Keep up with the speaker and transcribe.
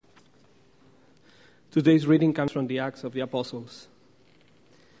Today's reading comes from the Acts of the Apostles.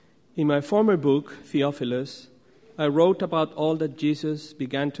 In my former book, Theophilus, I wrote about all that Jesus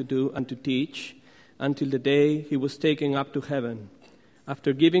began to do and to teach until the day he was taken up to heaven,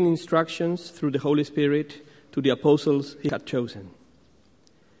 after giving instructions through the Holy Spirit to the apostles he had chosen.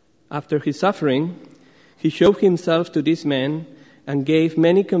 After his suffering, he showed himself to these men and gave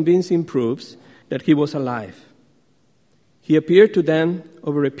many convincing proofs that he was alive. He appeared to them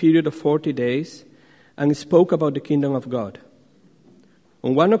over a period of 40 days and spoke about the kingdom of God.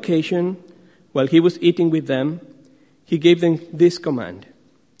 On one occasion, while he was eating with them, he gave them this command: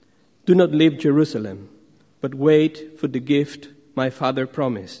 "Do not leave Jerusalem, but wait for the gift my Father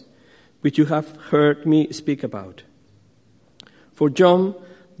promised, which you have heard me speak about. For John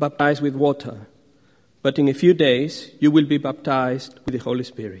baptized with water, but in a few days you will be baptized with the Holy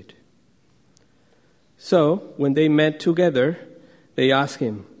Spirit." So, when they met together, they asked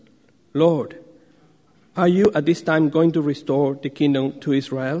him, "Lord, are you at this time going to restore the kingdom to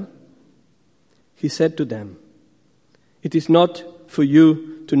Israel?" He said to them, "It is not for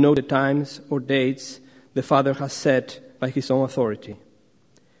you to know the times or dates the Father has set by his own authority,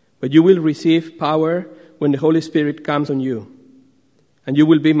 but you will receive power when the Holy Spirit comes on you, and you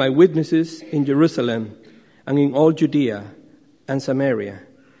will be my witnesses in Jerusalem and in all Judea and Samaria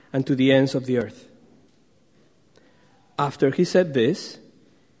and to the ends of the earth." After he said this,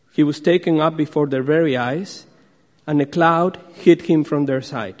 he was taken up before their very eyes, and a cloud hid him from their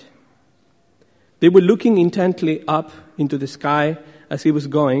sight. They were looking intently up into the sky as he was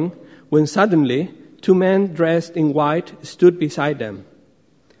going, when suddenly 2 men dressed in white stood beside them.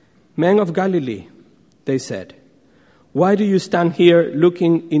 "Men of Galilee," they said, "why do you stand here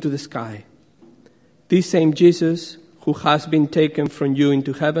looking into the sky? This same Jesus who has been taken from you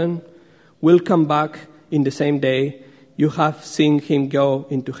into heaven will come back in the same day you have seen him go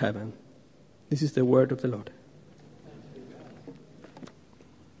into heaven." This is the word of the Lord.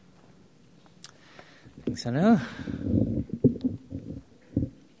 Thanks, Anna.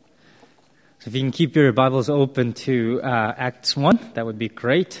 So if you can keep your Bibles open to Acts 1, that would be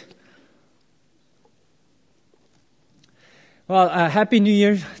great. Well, Happy New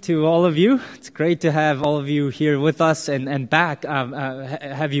Year to all of you. It's great to have all of you here with us and back,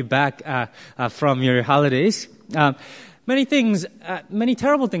 have you back from your holidays. Many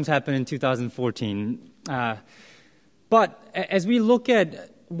terrible things happened in 2014. But as we look at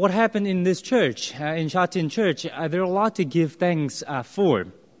what happened in this church, in Shatin Church, there are a lot to give thanks for.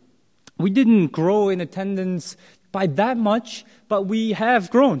 We didn't grow in attendance by that much, but we have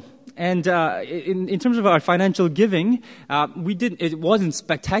grown. And in terms of our financial giving, it wasn't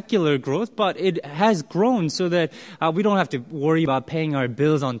spectacular growth, but it has grown so that we don't have to worry about paying our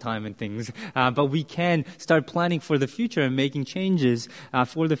bills on time and things. But we can start planning for the future and making changes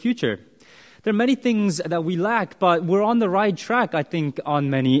for the future. There are many things that we lack, but we're on the right track, I think, on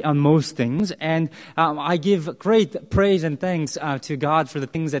most things. And I give great praise and thanks to God for the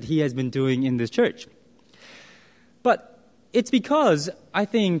things that He has been doing in this church. But it's because I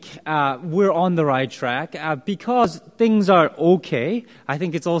think we're on the right track. Because things are okay, I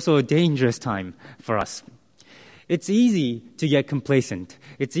think it's also a dangerous time for us. It's easy to get complacent.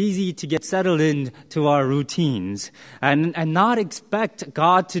 It's easy to get settled into our routines and not expect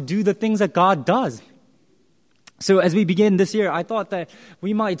God to do the things that God does. So as we begin this year, I thought that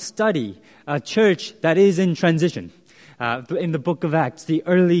we might study a church that is in transition in the book of Acts, the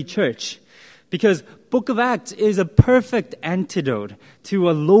early church. Because Book of Acts is a perfect antidote to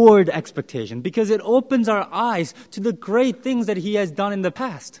a lowered expectation, because it opens our eyes to the great things that He has done in the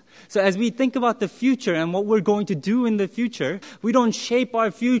past. So as we think about the future and what we're going to do in the future, we don't shape our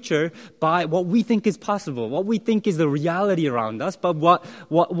future by what we think is possible, what we think is the reality around us, but what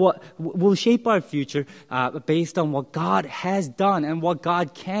will shape our future based on what God has done and what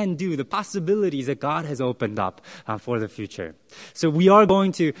God can do, the possibilities that God has opened up for the future. So we are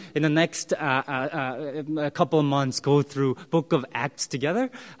going to, in the next a couple of months, go through Book of Acts together.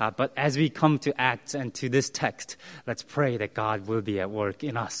 But as we come to Acts and to this text, let's pray that God will be at work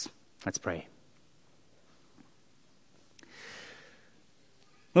in us. Let's pray.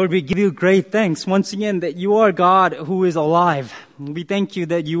 Lord, we give you great thanks once again that you are God who is alive. We thank you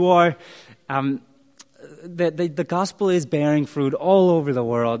that you are that the gospel is bearing fruit all over the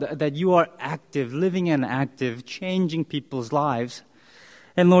world, that you are active, living and active, changing people's lives.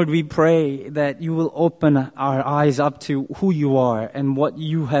 And Lord, we pray that you will open our eyes up to who you are and what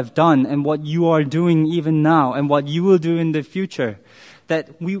you have done and what you are doing even now and what you will do in the future. That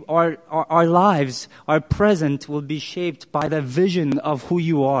our lives, our present will be shaped by the vision of who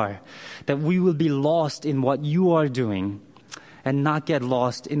you are. That we will be lost in what you are doing. and not get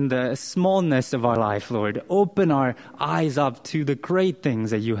lost in the smallness of our life, Lord. Open our eyes up to the great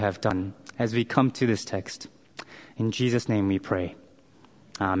things that you have done as we come to this text. In Jesus' name we pray.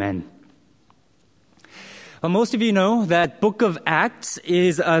 Amen. Well, most of you know that Book of Acts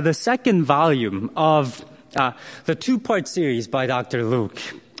is the second volume of the two-part series by Dr. Luke.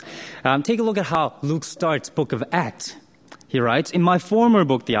 Take a look at how Luke starts Book of Acts. He writes, "In my former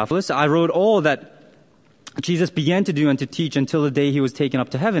book, Theophilus, I wrote all that Jesus began to do and to teach until the day he was taken up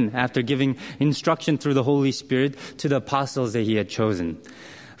to heaven, after giving instruction through the Holy Spirit to the apostles that he had chosen."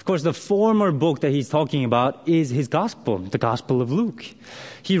 Of course, the former book that he's talking about is his gospel, the Gospel of Luke.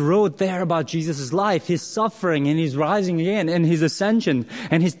 He wrote there about Jesus' life, his suffering, and his rising again, and his ascension,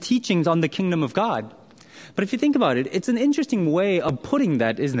 and his teachings on the kingdom of God. But if you think about it, it's an interesting way of putting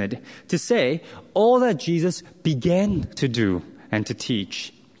that, isn't it? To say, all that Jesus began to do and to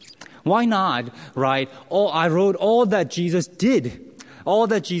teach. Why not write, I wrote all that Jesus did, all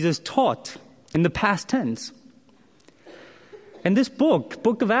that Jesus taught in the past tense? And this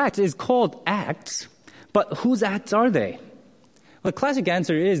book of Acts, is called Acts, but whose acts are they? Well, the classic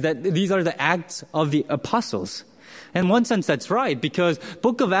answer is that these are the acts of the apostles. In one sense, that's right, because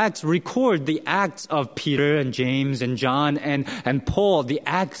Book of Acts record the acts of Peter and James and John and Paul, the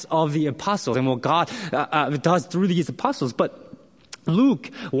acts of the apostles and what God does through these apostles. But Luke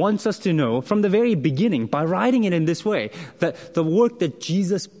wants us to know from the very beginning, by writing it in this way, that the work that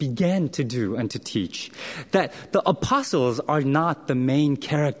Jesus began to do and to teach, that the apostles are not the main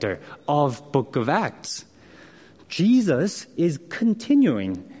character of Book of Acts. Jesus is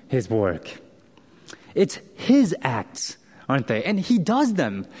continuing his work. It's his acts, aren't they? And he does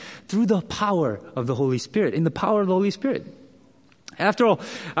them through the power of the Holy Spirit, in the power of the Holy Spirit. After all,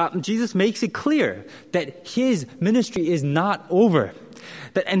 Jesus makes it clear that his ministry is not over.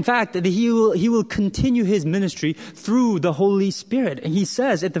 That in fact, that he will continue his ministry through the Holy Spirit. And he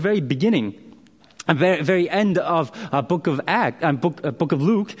says at the very beginning, at the very end of Book of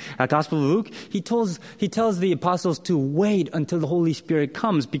Luke, Gospel of Luke, he tells the apostles to wait until the Holy Spirit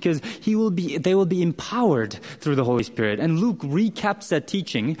comes, because they will be empowered through the Holy Spirit. And Luke recaps that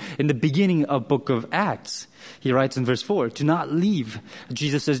teaching in the beginning of Book of Acts. He writes in verse 4,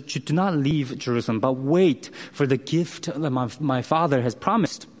 Jesus says, do not leave Jerusalem, but wait for the gift that my Father has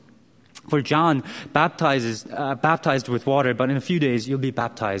promised. For John baptized with water, but in a few days you'll be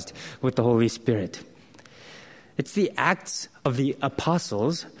baptized with the Holy Spirit. It's the acts of the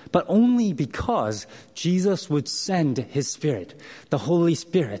apostles, but only because Jesus would send his Spirit, the Holy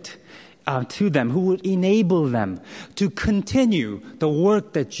Spirit, to them, who would enable them to continue the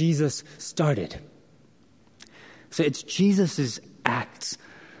work that Jesus started. So it's Jesus' acts.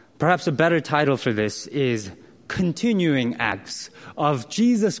 Perhaps a better title for this is Continuing Acts of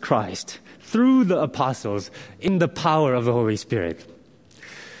Jesus Christ through the apostles in the power of the Holy Spirit.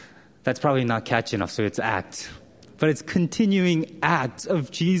 That's probably not catchy enough, so it's Acts. But it's continuing acts of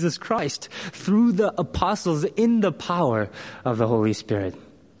Jesus Christ through the apostles in the power of the Holy Spirit.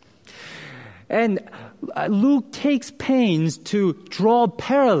 And Luke takes pains to draw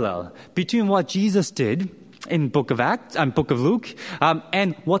parallel between what Jesus did in Book of Acts and Book of Luke,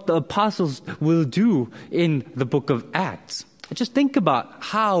 and what the apostles will do in the Book of Acts. Just think about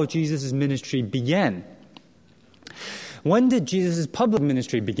how Jesus' ministry began. When did Jesus' public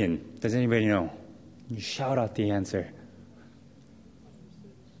ministry begin? Does anybody know? You shout out the answer.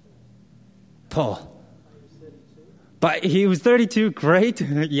 Paul. But he was 32, great,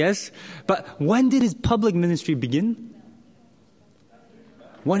 yes. But when did his public ministry begin?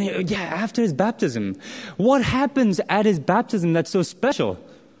 After his baptism. What happens at his baptism that's so special?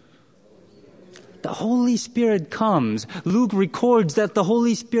 The Holy Spirit comes. Luke records that the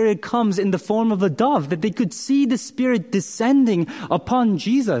Holy Spirit comes in the form of a dove, that they could see the Spirit descending upon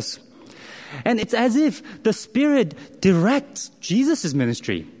Jesus. And it's as if the Spirit directs Jesus'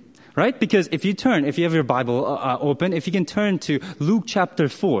 ministry, right? Because if you have your Bible open, if you can turn to Luke chapter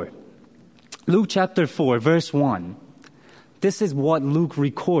 4. Luke chapter 4, verse 1. This is what Luke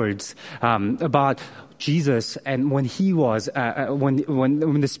records about Jesus and when he was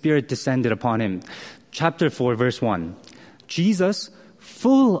when the Spirit descended upon him. Chapter 4, verse 1. Jesus,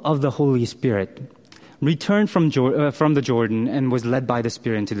 full of the Holy Spirit, returned from the Jordan and was led by the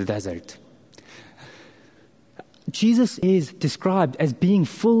Spirit into the desert. Jesus is described as being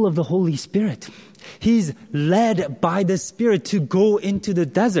full of the Holy Spirit. He's led by the Spirit to go into the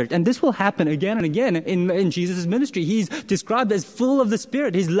desert. And this will happen again and again in Jesus' ministry. He's described as full of the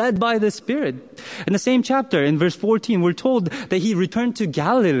Spirit. He's led by the Spirit. In the same chapter, in verse 14, we're told that he returned to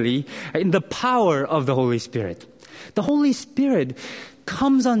Galilee in the power of the Holy Spirit. The Holy Spirit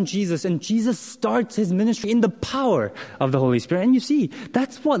comes on Jesus, and Jesus starts his ministry in the power of the Holy Spirit. And you see,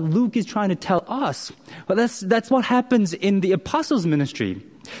 that's what Luke is trying to tell us. Well, that's what happens in the apostles' ministry.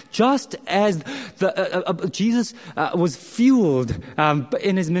 Just as Jesus was fueled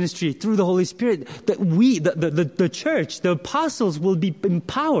in his ministry through the Holy Spirit, that we, the church, the apostles, will be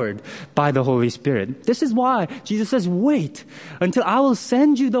empowered by the Holy Spirit. This is why Jesus says, wait until I will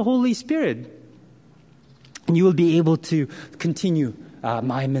send you the Holy Spirit. And you will be able to continue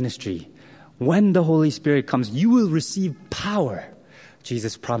my ministry. When the Holy Spirit comes, you will receive power,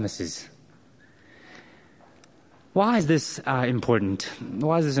 Jesus promises. Why is this important?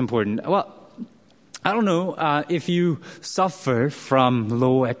 Why is this important? Well, I don't know if you suffer from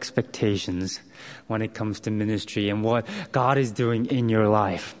low expectations when it comes to ministry and what God is doing in your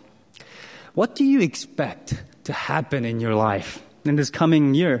life. What do you expect to happen in your life in this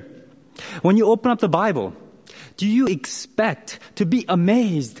coming year? When you open up the Bible, do you expect to be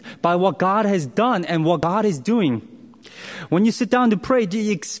amazed by what God has done and what God is doing? When you sit down to pray, do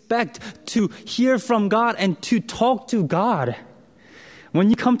you expect to hear from God and to talk to God? When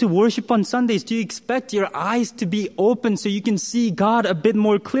you come to worship on Sundays, do you expect your eyes to be open so you can see God a bit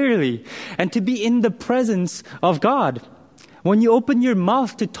more clearly and to be in the presence of God? When you open your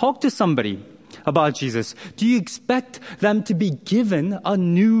mouth to talk to somebody about Jesus, do you expect them to be given a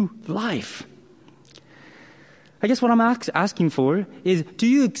new life? I guess what I'm asking for is, do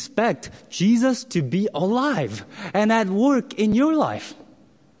you expect Jesus to be alive and at work in your life?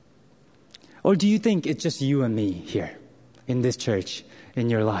 Or do you think it's just you and me here in this church, in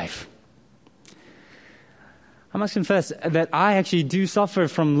your life? I must confess that I actually do suffer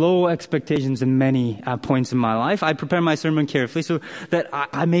from low expectations in many points in my life. I prepare my sermon carefully so that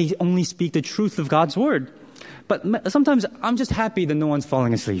I may only speak the truth of God's word. But sometimes I'm just happy that no one's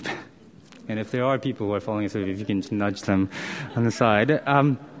falling asleep. And if there are people who are falling asleep, if you can nudge them on the side.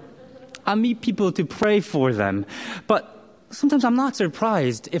 I meet people to pray for them. But sometimes I'm not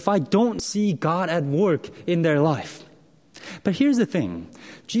surprised if I don't see God at work in their life. But here's the thing.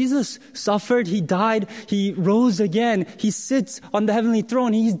 Jesus suffered, he died, he rose again, he sits on the heavenly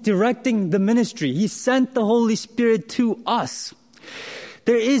throne, he's directing the ministry. He sent the Holy Spirit to us.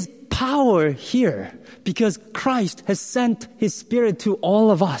 There is power here because Christ has sent his Spirit to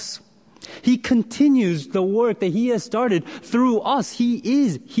all of us. He continues the work that he has started through us. He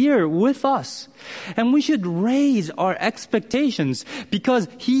is here with us. And we should raise our expectations because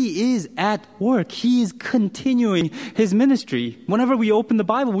he is at work. He is continuing his ministry. Whenever we open the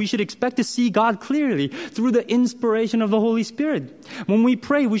Bible, we should expect to see God clearly through the inspiration of the Holy Spirit. When we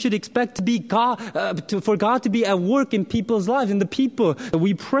pray, we should expect to be for God to be at work in people's lives, in the people that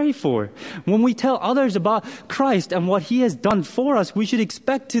we pray for. When we tell others about Christ and what he has done for us, we should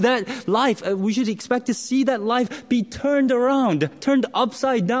expect to that life, we should expect to see that life be turned around, turned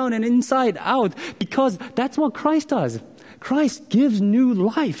upside down and inside out, because that's what Christ does. Christ gives new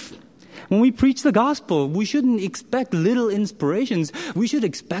life. When we preach the gospel, we shouldn't expect little inspirations. We should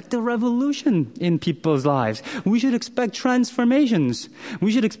expect a revolution in people's lives. We should expect transformations.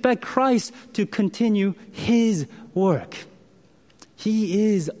 We should expect Christ to continue his work.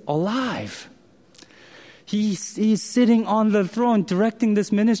 He is alive. He's sitting on the throne directing this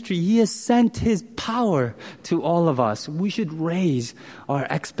ministry. He has sent his power to all of us. We should raise our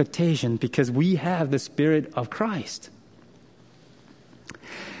expectation because we have the Spirit of Christ.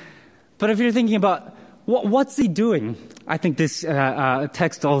 But if you're thinking about what's he doing, I think this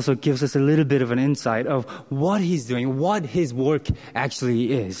text also gives us a little bit of an insight of what he's doing, what his work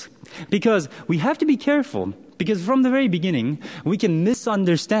actually is. Because we have to be careful. Because from the very beginning, we can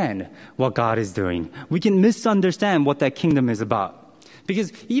misunderstand what God is doing. We can misunderstand what that kingdom is about.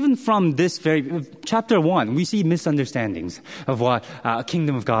 Because even from this very chapter 1, we see misunderstandings of what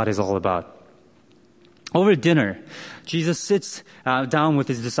kingdom of God is all about. Over dinner, Jesus sits down with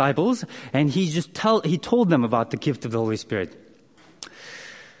his disciples, and he told them about the gift of the Holy Spirit.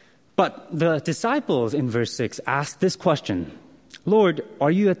 But the disciples in verse 6 asked this question: Lord,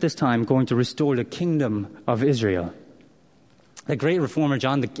 are you at this time going to restore the kingdom of Israel? The great reformer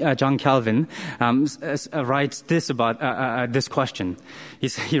John Calvin writes this about this question.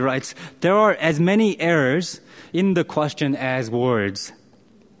 He writes, there are as many errors in the question as words.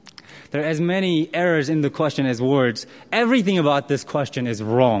 There are as many errors in the question as words. Everything about this question is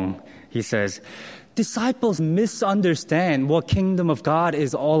wrong, he says. Disciples misunderstand what kingdom of God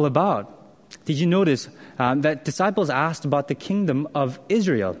is all about. Did you notice that disciples asked about the kingdom of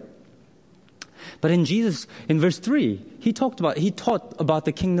Israel? But in Jesus, in verse 3, he taught about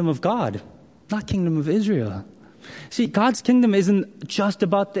the kingdom of God, not kingdom of Israel. See, God's kingdom isn't just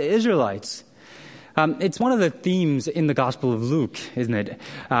about the Israelites. It's one of the themes in the Gospel of Luke, isn't it?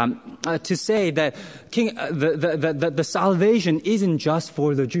 To say that the salvation isn't just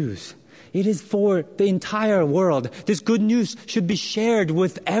for the Jews. It is for the entire world. This good news should be shared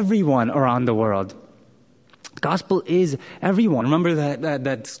with everyone around the world. Gospel is everyone. Remember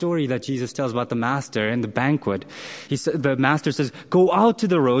that story that Jesus tells about the master in the banquet. The master says, "Go out to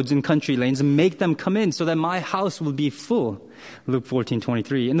the roads and country lanes and make them come in so that my house will be full." Luke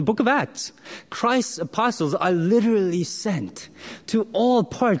 14:23. In the book of Acts, Christ's apostles are literally sent to all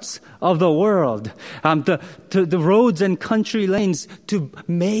parts of the world, to the roads and country lanes to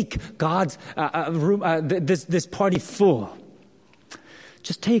make God's this party full.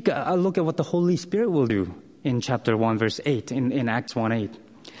 Just take a look at what the Holy Spirit will do in chapter 1, verse 8, in Acts 1:8.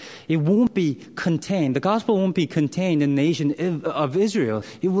 It won't be contained. The gospel won't be contained in the nation of Israel.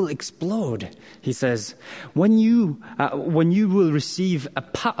 It will explode. He says, you will receive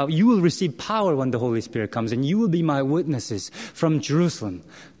power when the Holy Spirit comes, and you will be my witnesses from Jerusalem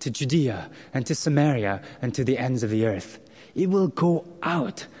to Judea and to Samaria and to the ends of the earth. It will go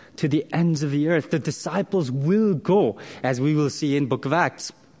out to the ends of the earth. The disciples will go, as we will see in Book of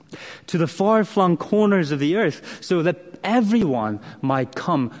Acts, to the far-flung corners of the earth so that everyone might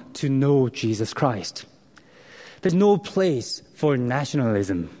come to know Jesus Christ. There's no place for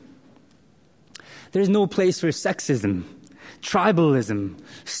nationalism. There's no place for sexism, tribalism,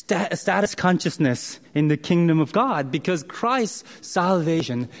 status consciousness in the kingdom of God, because Christ's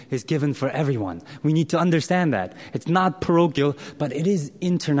salvation is given for everyone. We need to understand that. It's not parochial, but it is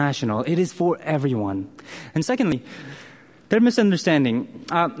international. It is for everyone. And secondly, their misunderstanding,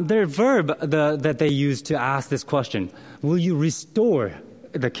 their verb that they use to ask this question, will you restore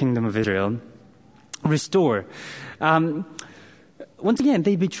the kingdom of Israel? Restore. Once again,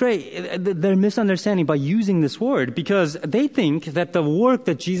 they betray their misunderstanding by using this word because they think that the work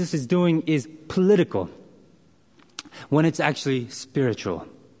that Jesus is doing is political when it's actually spiritual.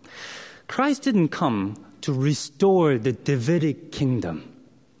 Christ didn't come to restore the Davidic kingdom.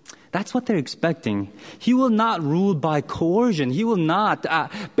 That's what they're expecting. He will not rule by coercion. He will not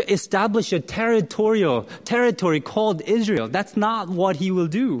establish a territory called Israel. That's not what he will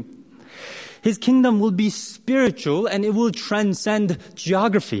do. His kingdom will be spiritual and it will transcend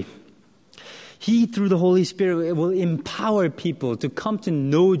geography. He, through the Holy Spirit, will empower people to come to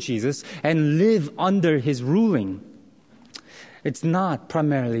know Jesus and live under his ruling. It's not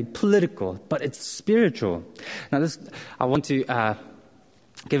primarily political, but it's spiritual. Now, I want to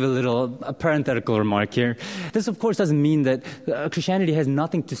give a parenthetical remark here. This, of course, doesn't mean that Christianity has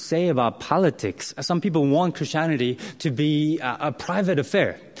nothing to say about politics. Some people want Christianity to be a private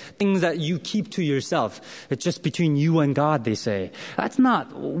affair, things that you keep to yourself. It's just between you and God, they say. That's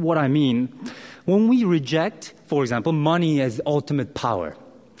not what I mean. When we reject, for example, money as ultimate power,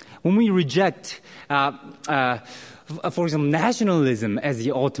 when we reject, for example, nationalism as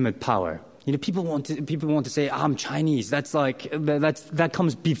the ultimate power, people want to say, I'm Chinese. That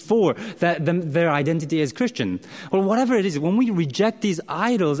comes before their identity as Christian. Or whatever it is, when we reject these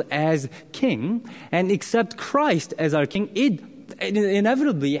idols as king and accept Christ as our king, it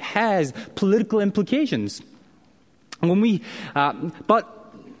inevitably has political implications. Our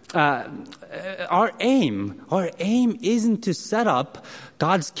aim isn't to set up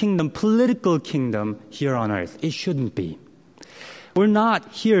God's kingdom, political kingdom here on earth. It shouldn't be. We're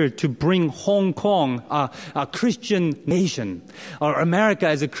not here to bring Hong Kong a Christian nation or America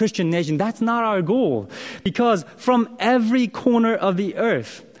as a Christian nation. That's not our goal. Because from every corner of the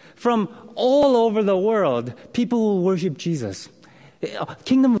earth, from all over the world, people will worship Jesus.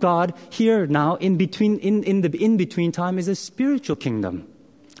 Kingdom of God here now in the in-between time is a spiritual kingdom.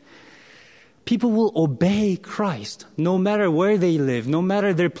 People will obey Christ no matter where they live, no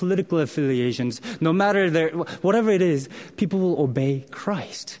matter their political affiliations, no matter whatever it is, people will obey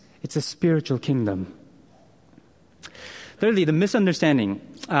Christ. It's a spiritual kingdom. Thirdly, the misunderstanding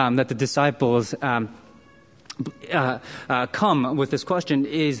that the disciples come with this question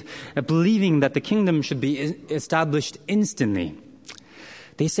is believing that the kingdom should be established instantly.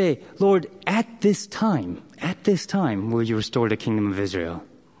 They say, Lord, at this time will you restore the kingdom of Israel?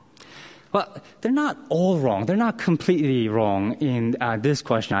 Well, they're not all wrong. They're not completely wrong in this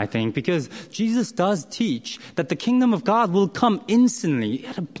question, I think, because Jesus does teach that the kingdom of God will come instantly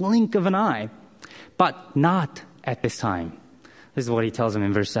at a blink of an eye, but not at this time. This is what he tells them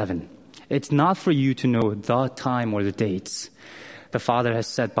in verse 7. It's not for you to know the time or the dates the Father has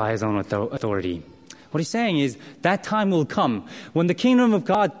set by his own authority. What he's saying is that time will come. When the kingdom of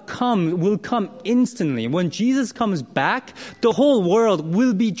God will come instantly. When Jesus comes back, the whole world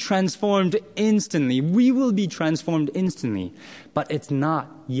will be transformed instantly. We will be transformed instantly. But it's not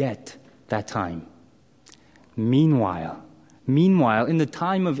yet that time. Meanwhile, in the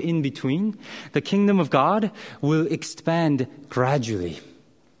time of in-between, the kingdom of God will expand gradually.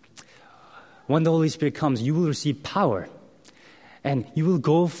 When the Holy Spirit comes, you will receive power. And you will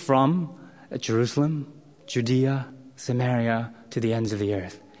go from Jerusalem, Judea, Samaria, to the ends of the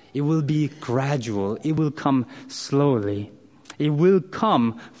earth. It will be gradual. It will come slowly. It will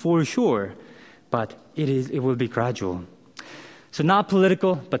come for sure, but it will be gradual. So not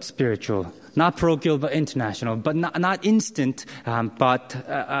political, but spiritual. Not parochial, but international. But not instant,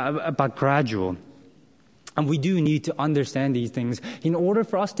 but gradual. And we do need to understand these things in order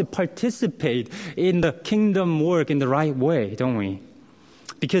for us to participate in the kingdom work in the right way, don't we?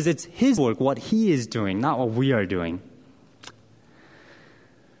 Because it's His work, what He is doing, not what we are doing.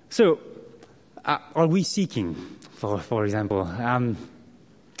 So, are we seeking, for example,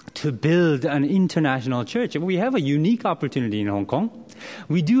 to build an international church? We have a unique opportunity in Hong Kong.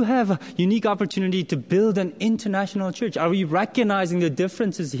 We do have a unique opportunity to build an international church. Are we recognizing the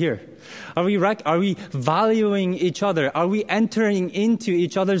differences here? Are we valuing each other? Are we entering into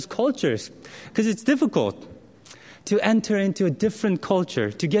each other's cultures? Because it's difficult to enter into a different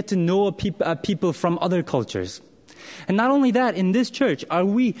culture, to get to know people from other cultures. And not only that, in this church, are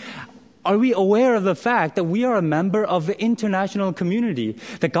we aware of the fact that we are a member of the international community,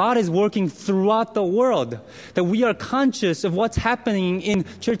 that God is working throughout the world, that we are conscious of what's happening in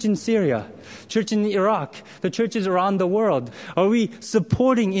church in Syria, church in Iraq, the churches around the world? Are we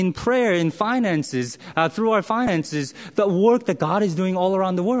supporting in prayer, in finances, through our finances, the work that God is doing all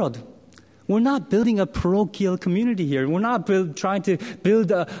around the world? We're not building a parochial community here. We're not trying to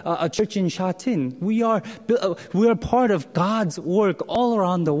build a church in Sha Tin. We are part of God's work all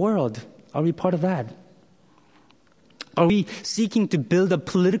around the world. Are we part of that? Are we seeking to build a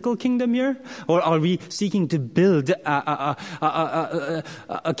political kingdom here? Or are we seeking to build a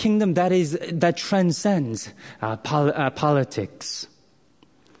kingdom that transcends politics?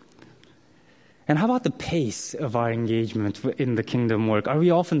 And how about the pace of our engagement in the kingdom work? Are we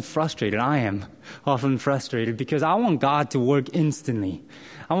often frustrated? I am often frustrated because I want God to work instantly.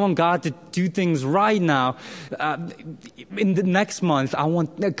 I want God to do things right now. In the next month, I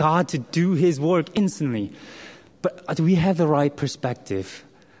want God to do His work instantly. But do we have the right perspective?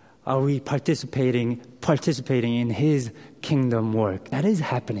 Are we participating in His kingdom work? That is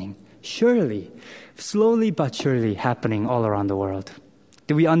happening, surely, slowly but surely happening all around the world.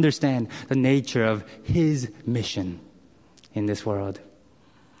 Do we understand the nature of His mission in this world?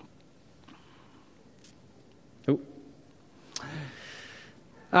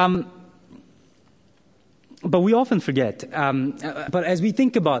 But we often forget. But as we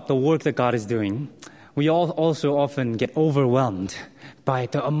think about the work that God is doing, we also often get overwhelmed by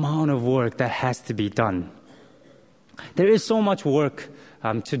the amount of work that has to be done. There is so much work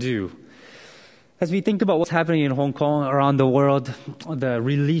to do. As we think about what's happening in Hong Kong, around the world, the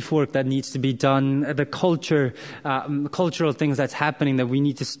relief work that needs to be done, the cultural things that's happening that we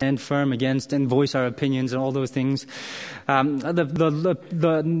need to stand firm against and voice our opinions and all those things,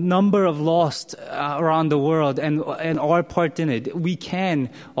 the number of lost around the world and our part in it, we can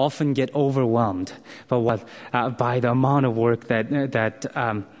often get overwhelmed by the amount of work that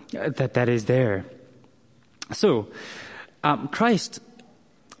is there. So, Christ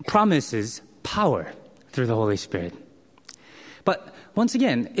promises power through the Holy Spirit. But once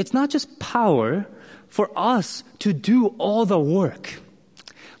again, it's not just power for us to do all the work.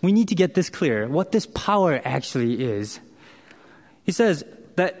 We need to get this clear, what this power actually is. He says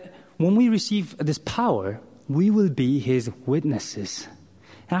that when we receive this power, we will be His witnesses.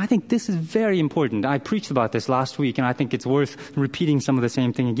 And I think this is very important. I preached about this last week, and I think it's worth repeating some of the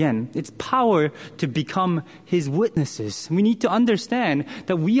same thing again. It's power to become His witnesses. We need to understand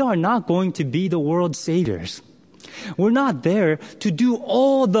that we are not going to be the world's saviors. We're not there to do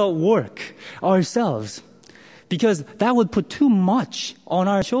all the work ourselves, because that would put too much on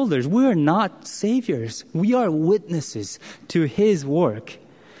our shoulders. We are not saviors. We are witnesses to His work.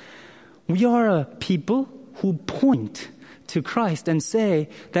 We are a people who point to Christ and say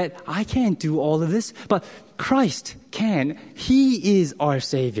that I can't do all of this, but Christ can. He is our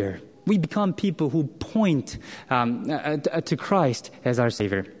Savior. We become people who point to Christ as our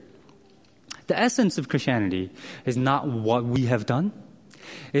Savior. The essence of Christianity is not what we have done,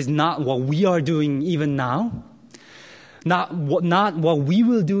 is not what we are doing even now, not what we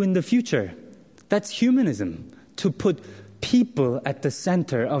will do in the future. That's humanism, to put people at the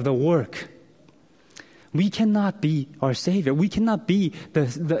center of the work. We cannot be our Savior. We cannot be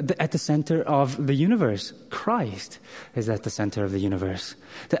at the center of the universe. Christ is at the center of the universe.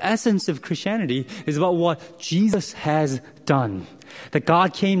 The essence of Christianity is about what Jesus has done. That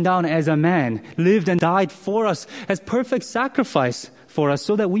God came down as a man, lived and died for us as perfect sacrifice for us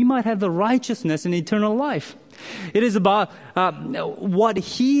so that we might have the righteousness and eternal life. It is about what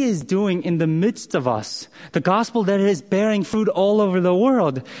He is doing in the midst of us. The gospel that is bearing fruit all over the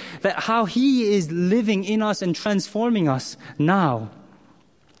world. That how He is living in us and transforming us now.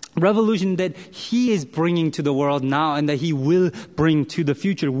 Revolution that He is bringing to the world now and that He will bring to the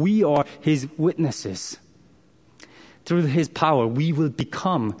future. We are His witnesses. Through His power, we will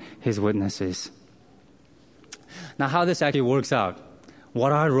become His witnesses. Now, how this actually works out,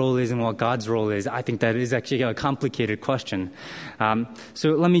 what our role is and what God's role is, I think that is actually a complicated question. So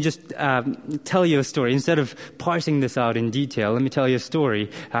let me just tell you a story. Instead of parsing this out in detail, let me tell you a story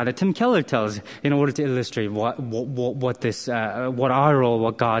that Tim Keller tells in order to illustrate what our role,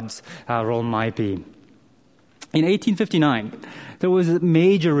 what God's role might be. In 1859, there was a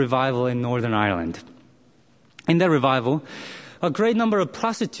major revival in Northern Ireland. In that revival, a great number of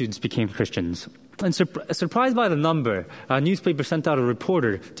prostitutes became Christians. And surprised by the number, a newspaper sent out a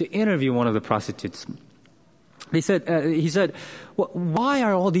reporter to interview one of the prostitutes. He said, "Why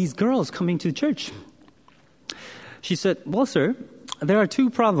are all these girls coming to church?" She said, "Well, sir, there are two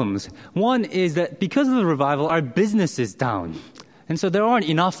problems. One is that because of the revival, our business is down. And so there aren't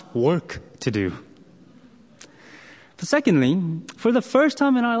enough work to do. But secondly, for the first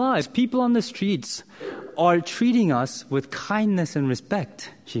time in our lives, people on the streets are treating us with kindness and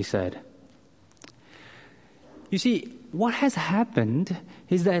respect," she said. You see, what has happened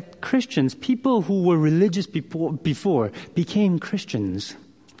is that Christians, people who were religious before became Christians.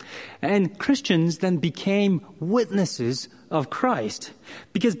 And Christians then became witnesses of Christ.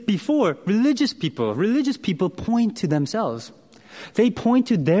 Because before, religious people point to themselves. They point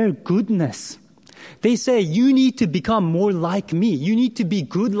to their goodness. They say, you need to become more like me. You need to be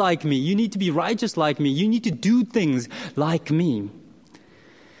good like me. You need to be righteous like me. You need to do things like me.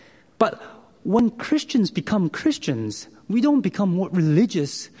 But when Christians become Christians, we don't become more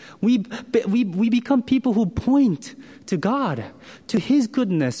religious. We become people who point to God, to His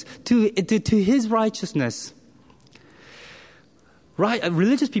goodness, to His righteousness. Right?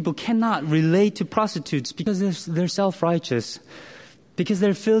 Religious people cannot relate to prostitutes because they're self-righteous, because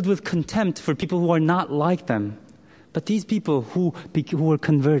they're filled with contempt for people who are not like them. But these people who were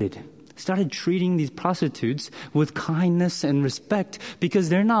converted started treating these prostitutes with kindness and respect because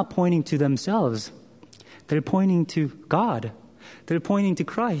they're not pointing to themselves. They're pointing to God. They're pointing to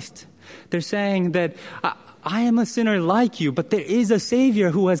Christ. They're saying that I am a sinner like you, but there is a Savior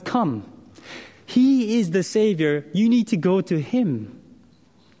who has come. He is the Savior. You need to go to Him.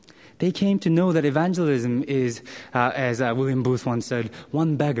 They came to know that evangelism is, as William Booth once said,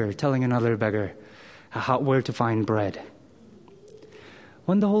 one beggar telling another beggar where to find bread.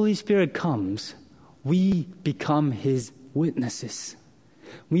 When the Holy Spirit comes, we become His witnesses.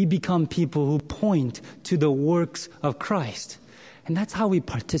 We become people who point to the works of Christ. And that's how we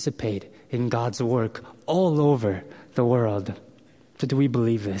participate in God's work all over the world. So do we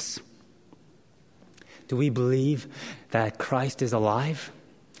believe this? Do we believe that Christ is alive?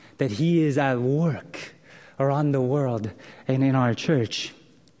 That He is at work around the world and in our church?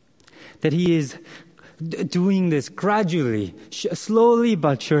 That He is doing this gradually, slowly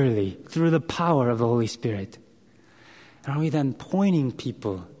but surely, through the power of the Holy Spirit? And are we then pointing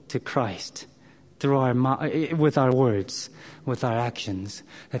people to Christ through with our words, with our actions,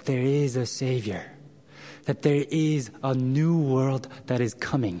 that there is a Savior, that there is a new world that is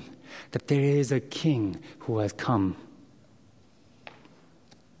coming, that there is a King who has come?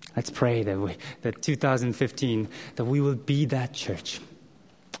 Let's pray that 2015, that we will be that church.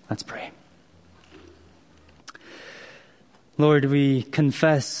 Let's pray. Lord, we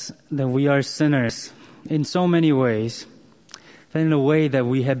confess that we are sinners in so many ways, that in a way that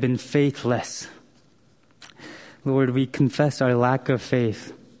we have been faithless. Lord, we confess our lack of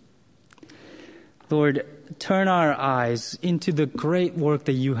faith. Lord, turn our eyes into the great work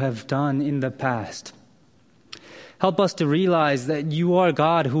that you have done in the past. Help us to realize that you are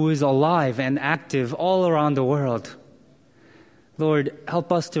God who is alive and active all around the world. Lord,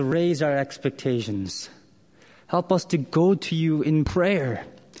 help us to raise our expectations. Help us to go to you in prayer.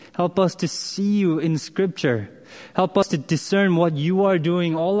 Help us to see you in Scripture. Help us to discern what you are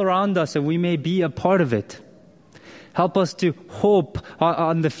doing all around us, and we may be a part of it. Help us to hope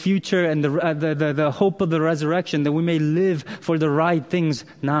on the future and the hope of the resurrection, that we may live for the right things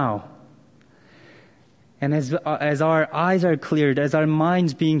now. And as our eyes are cleared, as our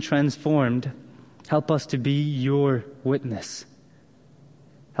minds being transformed, help us to be your witness.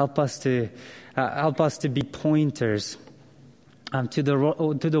 Help us to be pointers to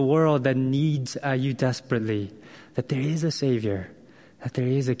the world that needs you desperately. That there is a Savior, that there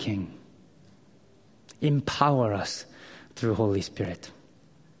is a King. Empower us through Holy Spirit.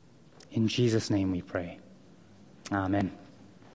 In Jesus' name we pray. Amen.